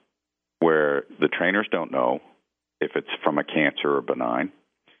samples where the trainers don't know if it's from a cancer or benign.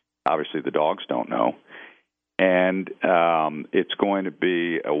 Obviously, the dogs don't know. And it's going to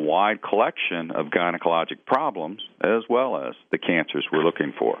be a wide collection of gynecologic problems as well as the cancers we're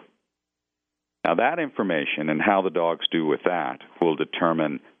looking for. Now, that information and how the dogs do with that will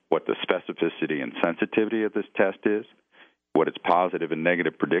determine what the specificity and sensitivity of this test is, what its positive and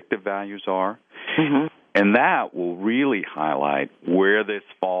negative predictive values are, and that will really highlight where this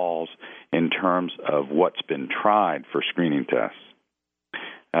falls in terms of what's been tried for screening tests.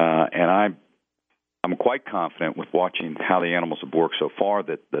 And I'm quite confident with watching how the animals have worked so far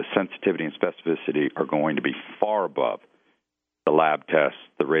that the sensitivity and specificity are going to be far above the lab tests,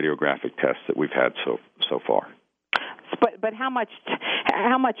 the radiographic tests that we've had so far. But how much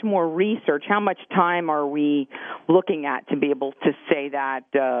more research, how much time are we looking at to be able to say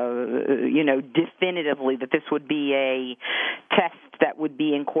that, definitively that this would be a test that would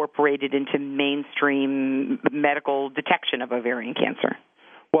be incorporated into mainstream medical detection of ovarian cancer?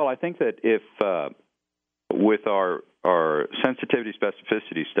 Well, I think that if with our sensitivity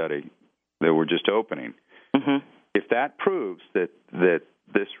specificity study that we're just opening, if that proves that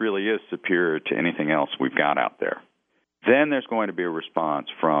this really is superior to anything else we've got out there, then there's going to be a response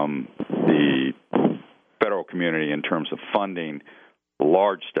from the federal community in terms of funding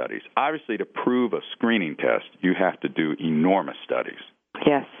large studies. Obviously, to prove a screening test, you have to do enormous studies.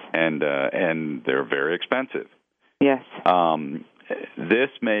 Yes. And they're very expensive. Yes. This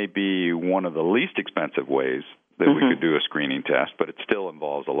may be one of the least expensive ways that we could do a screening test, but it still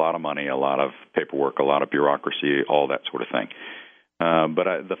involves a lot of money, a lot of paperwork, a lot of bureaucracy, all that sort of thing.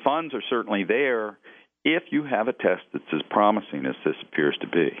 But the funds are certainly there if you have a test that's as promising as this appears to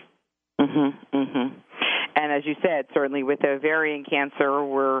be. And as you said, certainly with ovarian cancer,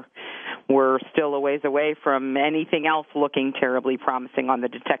 we're still a ways away from anything else looking terribly promising on the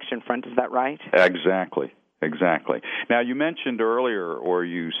detection front. Is that right? Exactly. Now, you mentioned earlier, or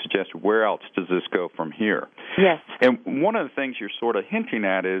you suggested, where else does this go from here? Yes. And one of the things you're sort of hinting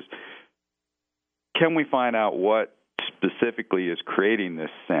at is, can we find out what specifically is creating this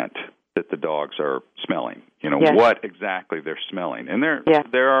scent that the dogs are smelling? Yes. What exactly they're smelling. And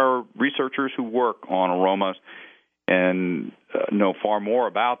there are researchers who work on aromas and know far more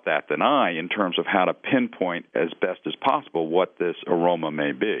about that than I in terms of how to pinpoint as best as possible what this aroma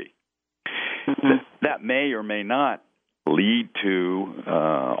may be. That may or may not lead to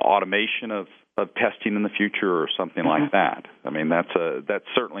automation of testing in the future or something like that. I mean, that's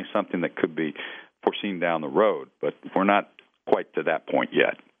certainly something that could be foreseen down the road, but we're not quite to that point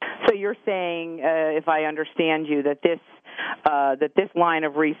yet. So you're saying, if I understand you, that this line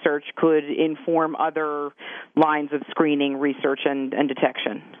of research could inform other lines of screening, research, and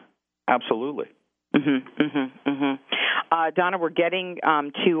detection? Absolutely. Donna, we're getting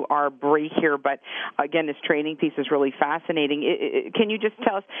to our break here, but again, this training piece is really fascinating. Can you just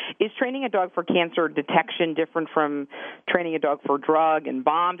tell us, is training a dog for cancer detection different from training a dog for drug and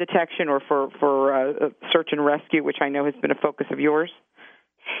bomb detection or for search and rescue, which I know has been a focus of yours?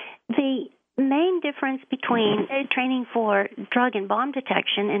 The main difference between training for drug and bomb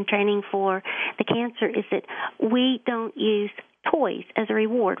detection and training for the cancer is that we don't use toys as a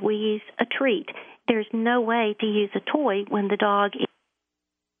reward. We use a treat. There's no way to use a toy when the dog is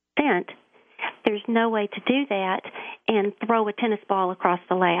sent. There's no way to do that and throw a tennis ball across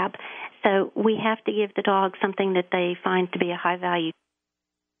the lab. So we have to give the dog something that they find to be a high value.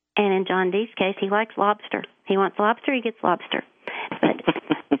 And in John D's case, he likes lobster. He wants lobster, he gets lobster. But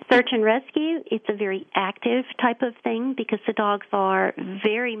search and rescue, it's a very active type of thing because the dogs are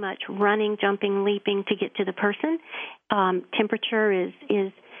very much running, jumping, leaping to get to the person. Temperature is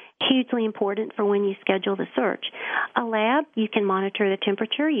hugely important for when you schedule the search. A lab, you can monitor the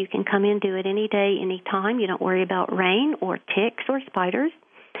temperature. You can come in, do it any day, any time. You don't worry about rain or ticks or spiders.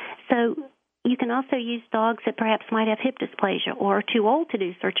 So you can also use dogs that perhaps might have hip dysplasia or are too old to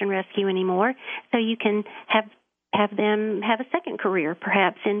do search and rescue anymore. So you can have them have a second career,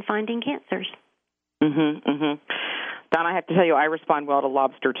 perhaps, in finding cancers. Don, I have to tell you, I respond well to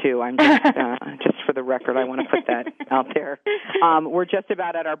lobster, too. I'm just for the record, I want to put that out there. We're just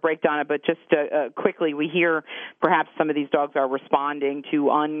about at our break, Donna, but just quickly, we hear perhaps some of these dogs are responding to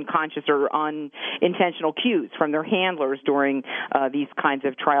unconscious or unintentional cues from their handlers during these kinds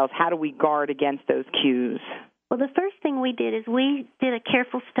of trials. How do we guard against those cues? Well, the first thing we did is we did a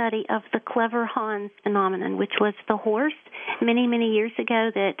careful study of the Clever Hans phenomenon, which was the horse many, many years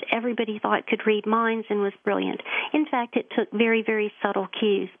ago that everybody thought could read minds and was brilliant. In fact, it took very, very subtle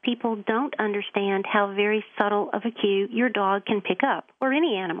cues. People don't understand how very subtle of a cue your dog can pick up, or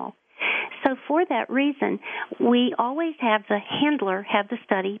any animal. So for that reason, we always have the handler have the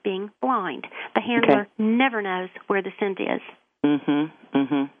study being blind. The handler never knows where the scent is.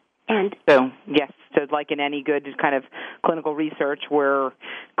 And so, yes, so like in any good kind of clinical research, we're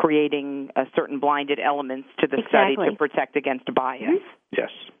creating certain blinded elements to the study to protect against bias.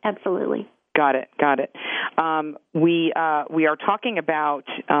 Yes. Absolutely. Got it. We are talking about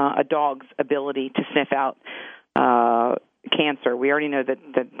a dog's ability to sniff out cancer. We already know that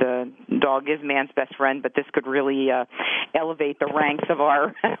the dog is man's best friend, but this could really elevate the ranks of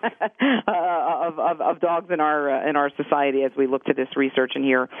our of dogs in our society as we look to this research and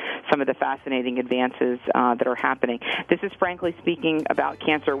hear some of the fascinating advances that are happening. This is Frankly Speaking About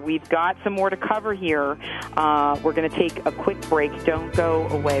Cancer. We've got some more to cover here. We're going to take a quick break. Don't go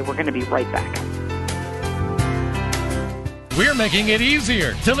away. We're going to be right back. We're making it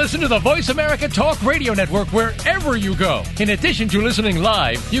easier to listen to the Voice America Talk Radio Network wherever you go. In addition to listening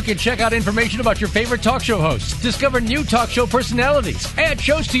live, you can check out information about your favorite talk show hosts, discover new talk show personalities, add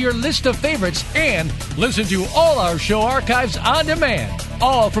shows to your list of favorites, and listen to all our show archives on demand.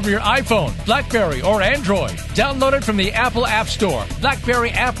 All from your iPhone, BlackBerry, or Android. Download it from the Apple App Store, BlackBerry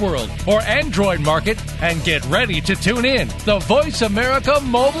App World, or Android Market, and get ready to tune in. The Voice America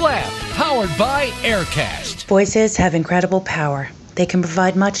mobile app, powered by Aircast. Voices have incredible power. They can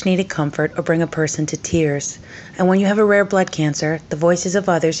provide much-needed comfort or bring a person to tears. And when you have a rare blood cancer, the voices of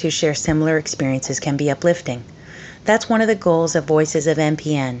others who share similar experiences can be uplifting. That's one of the goals of Voices of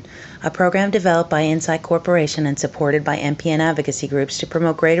MPN, a program developed by Insight Corporation and supported by MPN advocacy groups to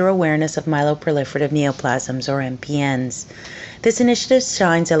promote greater awareness of myeloproliferative neoplasms, or MPNs. This initiative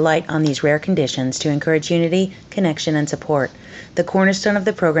shines a light on these rare conditions to encourage unity, connection, and support. The cornerstone of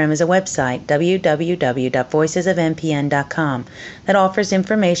the program is a website, www.voicesofmpn.com, that offers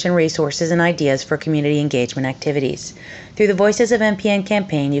information, resources, and ideas for community engagement activities. Through the Voices of MPN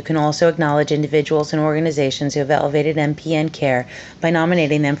campaign, you can also acknowledge individuals and organizations who have elevated MPN care by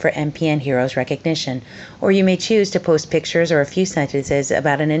nominating them for MPN Heroes recognition, or you may choose to post pictures or a few sentences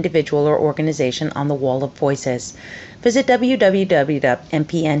about an individual or organization on the Wall of Voices. Visit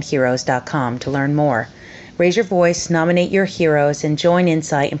www.mpnheroes.com to learn more. Raise your voice, nominate your heroes, and join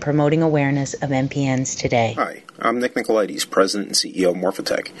Insight in promoting awareness of MPNs today. Hi, I'm Nick Nicolaides, President and CEO of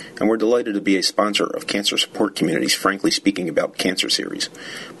Morphatech, and we're delighted to be a sponsor of Cancer Support Community's Frankly Speaking About Cancer series.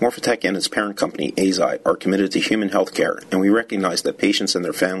 Morphatech and its parent company, AZI, are committed to human health care, and we recognize that patients and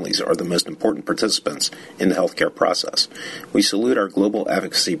their families are the most important participants in the healthcare process. We salute our global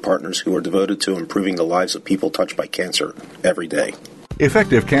advocacy partners who are devoted to improving the lives of people touched by cancer every day.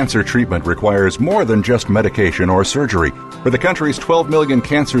 Effective cancer treatment requires more than just medication or surgery. For the country's 12 million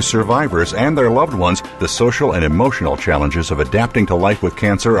cancer survivors and their loved ones, the social and emotional challenges of adapting to life with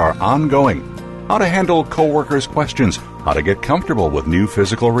cancer are ongoing. How to handle coworkers' questions, how to get comfortable with new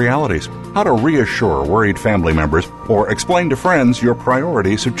physical realities, how to reassure worried family members, or explain to friends your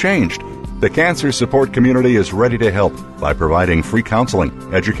priorities have changed. The Cancer Support Community is ready to help by providing free counseling,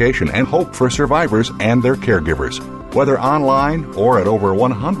 education, and hope for survivors and their caregivers. Whether online or at over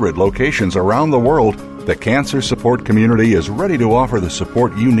 100 locations around the world, the Cancer Support Community is ready to offer the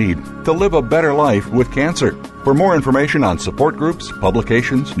support you need to live a better life with cancer. For more information on support groups,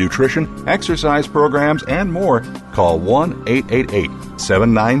 publications, nutrition, exercise programs, and more, call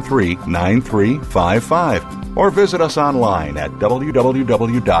 1-888-793-9355 or visit us online at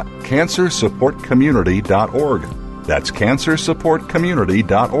www.cancersupportcommunity.org. That's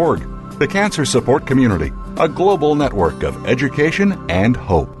cancersupportcommunity.org. The Cancer Support Community, a global network of education and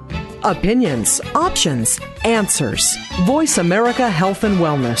hope. Opinions, options, answers. Voice America Health and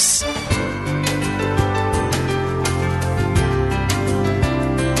Wellness.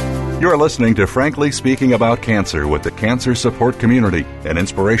 You're listening to Frankly Speaking About Cancer with the Cancer Support Community, an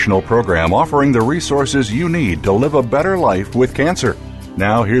inspirational program offering the resources you need to live a better life with cancer.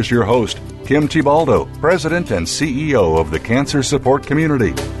 Now here's your host, Kim Tibaldo, President and CEO of the Cancer Support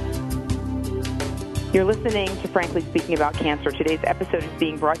Community. You're listening to Frankly Speaking About Cancer. Today's episode is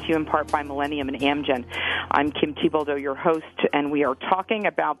being brought to you in part by Millennium and Amgen. I'm Kim Tibaldo, your host, and we are talking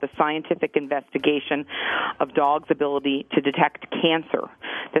about the scientific investigation of dogs' ability to detect cancer.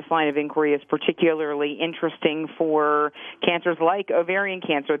 This line of inquiry is particularly interesting for cancers like ovarian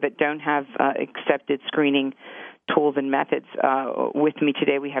cancer that don't have accepted screening tools and methods. With me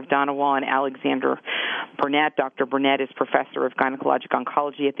today, we have Donawa and Alexander Burnett. Dr. Burnett is professor of gynecologic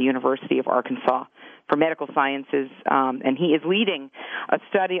oncology at the University of Arkansas for Medical Sciences, and he is leading a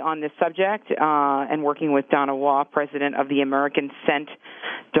study on this subject and working with Donawa, president of the American Scent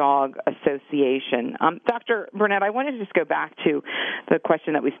Dog Association. Dr. Burnett, I wanted to just go back to the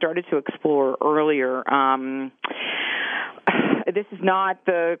question that we started to explore earlier. This is not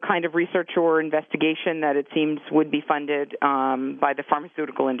the kind of research or investigation that it seems would be funded by the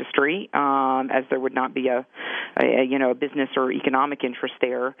pharmaceutical industry, as there would not be a business or economic interest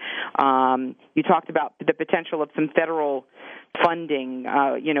there. You talked about the potential of some federal funding.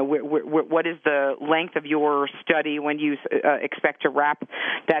 What is the length of your study? When do you expect to wrap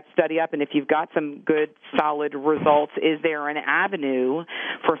that study up? And if you've got some good, solid results, is there an avenue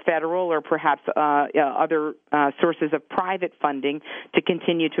for federal or perhaps other sources of private funding to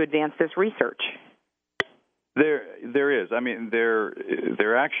continue to advance this research? There is. I mean,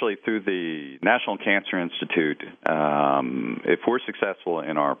 they're actually through the National Cancer Institute. If we're successful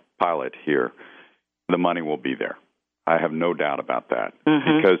in our pilot here, the money will be there. I have no doubt about that,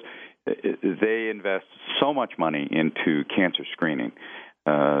 because they invest so much money into cancer screening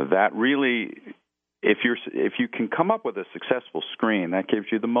that really if you can come up with a successful screen, that gives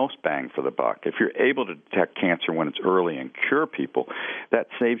you the most bang for the buck. If you're able to detect cancer when it's early and cure people, that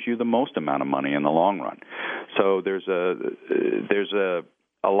saves you the most amount of money in the long run. So there's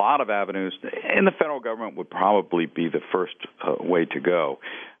a lot of avenues, and the federal government would probably be the first way to go.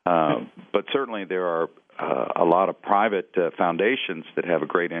 But certainly there are a lot of private foundations that have a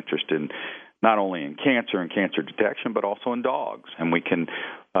great interest in not only in cancer and cancer detection, but also in dogs. And we can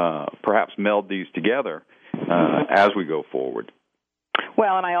perhaps meld these together as we go forward.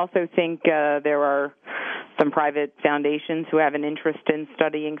 Well, and I also think there are some private foundations who have an interest in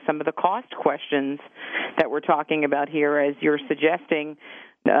studying some of the cost questions that we're talking about here, as you're suggesting.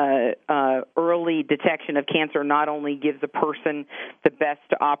 Early detection of cancer not only gives a person the best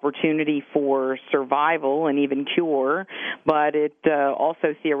opportunity for survival and even cure, but it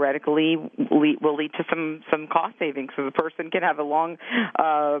also theoretically will lead to some cost savings. So the person can have a long,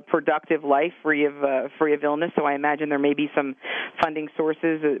 productive life free of illness. So I imagine there may be some funding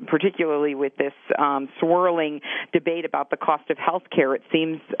sources, particularly with this swirling debate about the cost of health care. It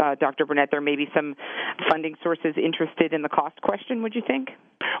seems, Dr. Burnett, there may be some funding sources interested in the cost question. Would you think?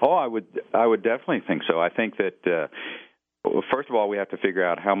 Oh, I would definitely think so. I think that first of all, we have to figure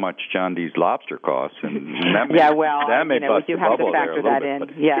out how much John D's lobster costs, and that may, that may bust we do the have to bubble factor there a that little in. bit.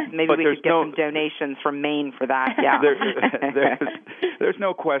 But, yes, maybe but we could get some donations from Maine for that. Yeah, there's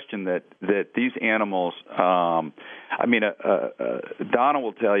no question that these animals. I mean, Donna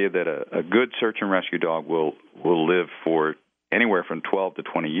will tell you that a good search and rescue dog will live for anywhere from 12 to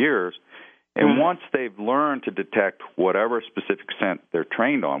 20 years. And once they've learned to detect whatever specific scent they're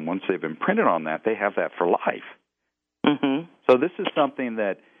trained on, once they've imprinted on that, they have that for life. Mm-hmm. So this is something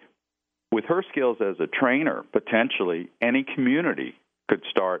that, with her skills as a trainer, potentially any community could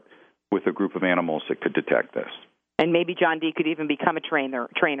start with a group of animals that could detect this. And maybe John D. could even become a trainer.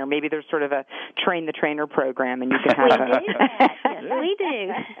 Maybe there's sort of a train the trainer program, and you can have we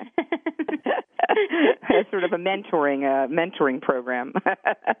do. sort of a mentoring program.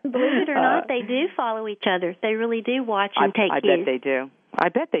 Believe it or not, they do follow each other. They really do watch and take cues. I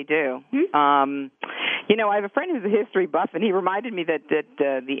bet they do. Hmm? I have a friend who's a history buff, and he reminded me that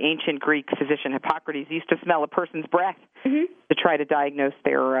the ancient Greek physician Hippocrates used to smell a person's breath to try to diagnose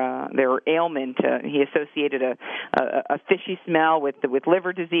their ailment. He associated a fishy smell with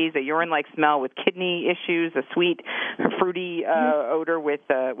liver disease, a urine-like smell with kidney issues, a sweet, fruity odor with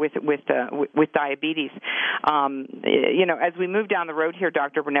diabetes. As we move down the road here,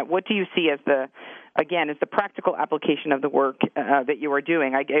 Dr. Burnett, what do you see as the practical application of the work that you are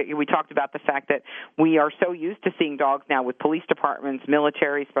doing? We talked about the fact that we are so used to seeing dogs now with police departments,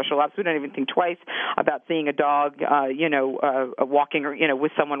 military, special ops. We don't even think twice about seeing a dog, walking,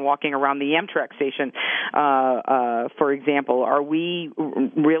 with someone walking around the Amtrak station, for example. Are we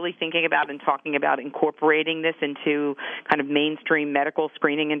really thinking about and talking about incorporating this into kind of mainstream medical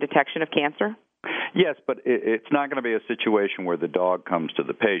screening and detection of cancer? Yes, but it's not going to be a situation where the dog comes to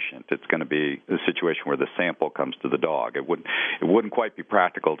the patient. It's going to be a situation where the sample comes to the dog. It wouldn't quite be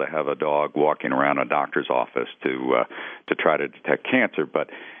practical to have a dog walking around a doctor's office to try to detect cancer. But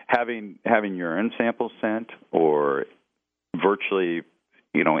having urine samples sent, or virtually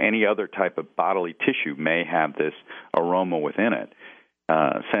any other type of bodily tissue may have this aroma within it,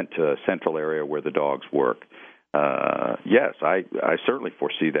 sent to a central area where the dogs work. Yes, I certainly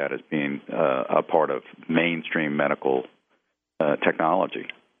foresee that as being a part of mainstream medical technology.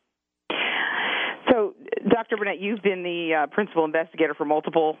 So, Dr. Burnett, you've been the principal investigator for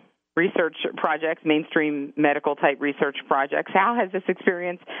multiple research projects, mainstream medical-type research projects. How has this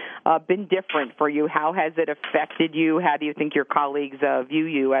experience been different for you? How has it affected you? How do you think your colleagues view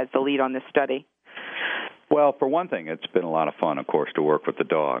you as the lead on this study? Well, for one thing, it's been a lot of fun, of course, to work with the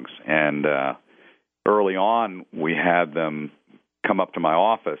dogs. And early on, we had them come up to my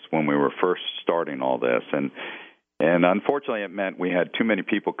office when we were first starting all this. And unfortunately, it meant we had too many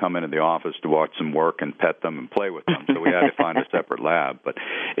people come into the office to watch them work and pet them and play with them. So we had to find a separate lab. But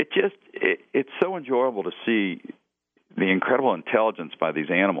it's so enjoyable to see the incredible intelligence by these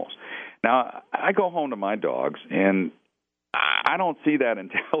animals. Now, I go home to my dogs, and I don't see that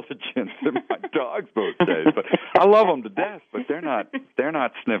intelligence in my dogs most days, but I love them to death. But they're not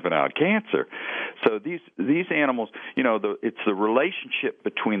sniffing out cancer. So these animals, it's the relationship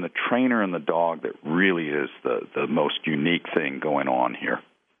between the trainer and the dog that really is the most unique thing going on here.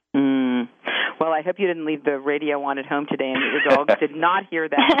 Well, I hope you didn't leave the radio on at home today and your dogs did not hear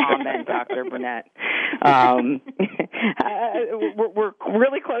that comment, Dr. Burnett. We're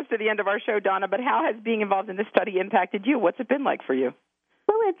really close to the end of our show, Donna, but how has being involved in this study impacted you? What's it been like for you?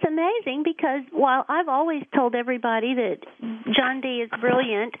 Well, it's amazing because while I've always told everybody that John D. is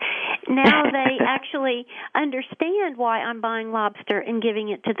brilliant, now they actually understand why I'm buying lobster and giving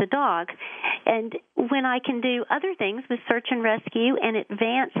it to the dog. And when I can do other things with search and rescue and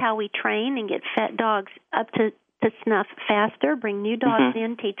advance how we train and get fat dogs up to snuff faster, bring new dogs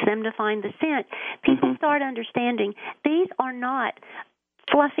in, teach them to find the scent, people start understanding these are not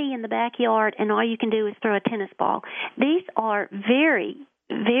fluffy in the backyard and all you can do is throw a tennis ball. These are very,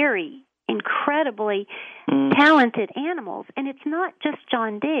 very incredibly talented animals, and it's not just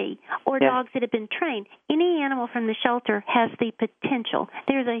John D. or dogs that have been trained. Any animal from the shelter has the potential.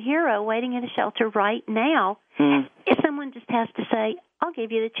 There's a hero waiting in a shelter right now. If someone just has to say, I'll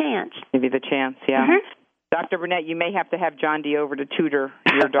give you the chance. Give you the chance, yeah. Dr. Burnett, you may have to have John D. over to tutor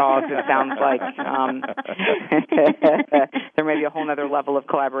your dogs, it sounds like. There may be a whole other level of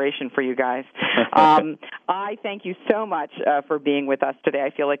collaboration for you guys. I thank you so much for being with us today.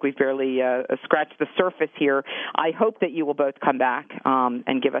 I feel like we've barely scratched the surface here. I hope that you will both come back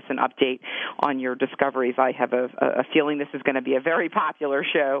and give us an update on your discoveries. I have a feeling this is going to be a very popular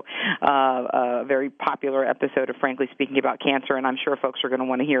show, a very popular episode of Frankly Speaking About Cancer, and I'm sure folks are going to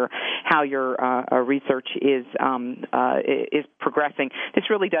want to hear how your research is progressing. This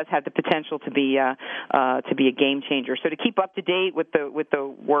really does have the potential to be a game changer. So to keep up to date with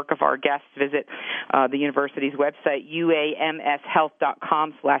the work of our guests, visit the university's website,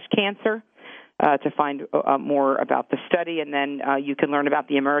 uamshealth.com/cancer. To find more about the study, and then you can learn about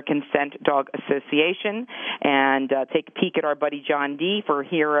the American Scent Dog Association and take a peek at our buddy John D. for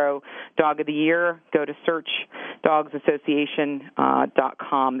Hero Dog of the Year. Go to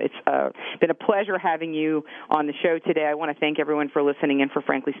searchdogsassociation.com. It's been a pleasure having you on the show today. I want to thank everyone for listening in for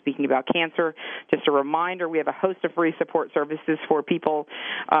Frankly Speaking About Cancer. Just a reminder, we have a host of free support services for people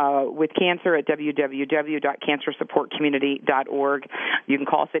with cancer at www.cancersupportcommunity.org. You can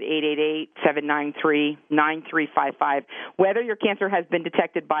call us at 888-793-9355. Whether your cancer has been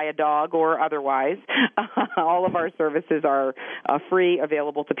detected by a dog or otherwise, all of our services are free,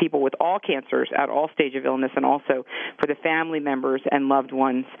 available to people with all cancers at all stages of illness, and also for the family members and loved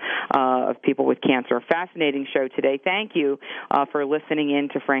ones of people with cancer. A fascinating show today. Thank you for listening in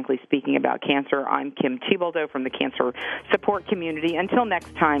to Frankly Speaking About Cancer. I'm Kim Thiboldeaux from the Cancer Support Community. Until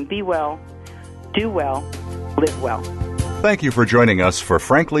next time, be well, do well, live well. Thank you for joining us for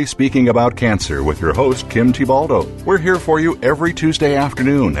Frankly Speaking About Cancer with your host, Kim Thiboldeaux. We're here for you every Tuesday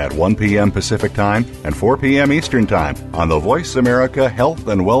afternoon at 1 p.m. Pacific Time and 4 p.m. Eastern Time on the Voice America Health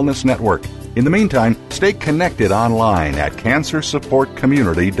and Wellness Network. In the meantime, stay connected online at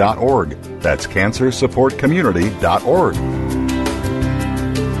cancersupportcommunity.org. That's cancersupportcommunity.org.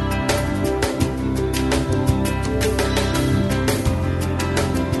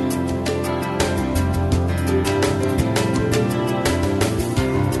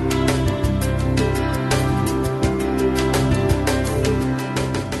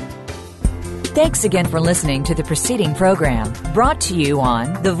 Thanks again for listening to the preceding program, brought to you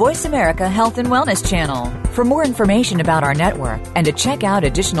on the Voice America Health and Wellness Channel. For more information about our network and to check out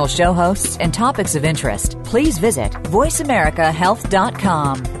additional show hosts and topics of interest, please visit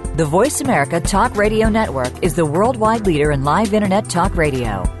voiceamericahealth.com. The Voice America Talk Radio Network is the worldwide leader in live Internet talk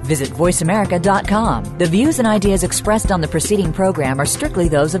radio. Visit voiceamerica.com. The views and ideas expressed on the preceding program are strictly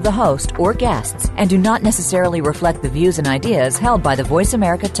those of the host or guests and do not necessarily reflect the views and ideas held by the Voice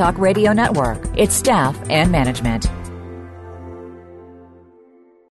America Talk Radio Network, its staff, and management.